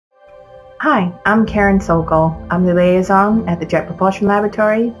Hi, I'm Karen Sokol. I'm the liaison at the Jet Propulsion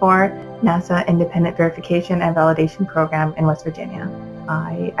Laboratory for NASA Independent Verification and Validation Program in West Virginia.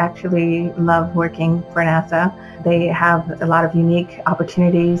 I actually love working for NASA. They have a lot of unique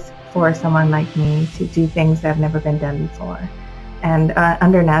opportunities for someone like me to do things that have never been done before. And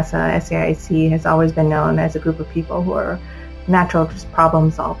under NASA, SAIC has always been known as a group of people who are natural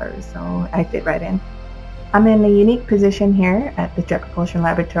problem solvers, so I fit right in. I'm in a unique position here at the Jet Propulsion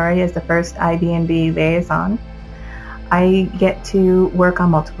Laboratory as the first IB&B liaison. I get to work on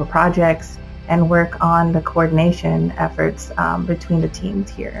multiple projects and work on the coordination efforts between the teams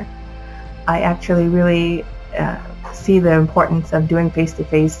here. I actually really see the importance of doing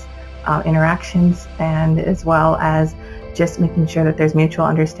face-to-face interactions, and as well as just making sure that there's mutual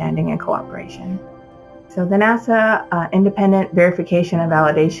understanding and cooperation. So the NASA Independent Verification and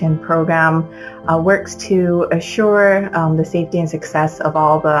Validation Program works to assure the safety and success of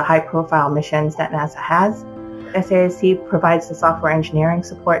all the high-profile missions that NASA has. SAIC provides the software engineering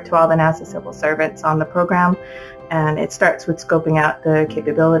support to all the NASA civil servants on the program, and it starts with scoping out the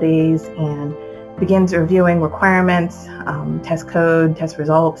capabilities and begins reviewing requirements, test code, test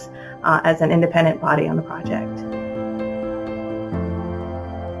results as an independent body on the project.